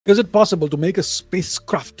Is it possible to make a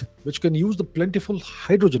spacecraft which can use the plentiful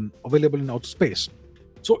hydrogen available in outer space?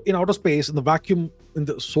 So, in outer space, in the vacuum, in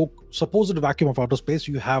the supposed vacuum of outer space,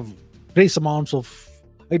 you have trace amounts of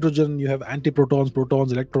hydrogen, you have antiprotons,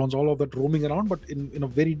 protons, electrons, all of that roaming around, but in a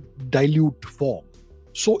very dilute form.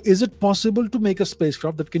 So, is it possible to make a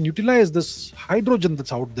spacecraft that can utilize this hydrogen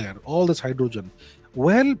that's out there, all this hydrogen?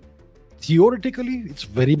 Well, theoretically, it's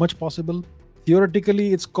very much possible.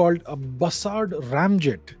 Theoretically, it's called a Bussard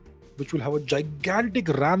ramjet, which will have a gigantic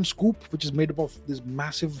ram scoop, which is made up of these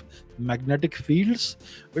massive magnetic fields,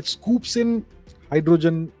 which scoops in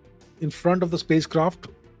hydrogen in front of the spacecraft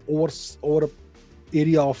over a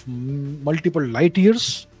area of multiple light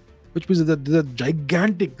years, which means that they're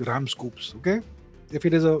gigantic ram scoops. Okay, if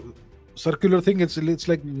it is a circular thing, it's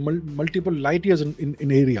like multiple light years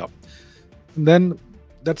in area. And then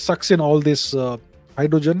that sucks in all this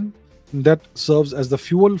hydrogen that serves as the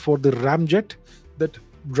fuel for the ramjet that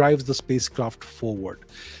drives the spacecraft forward.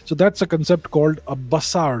 So that's a concept called a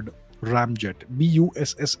Bussard ramjet,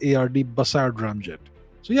 Bussard, Bussard ramjet.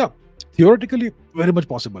 So yeah, theoretically very much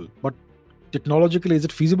possible, but technologically, is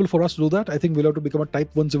it feasible for us to do that? I think we'll have to become a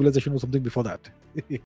type 1 civilization or something before that.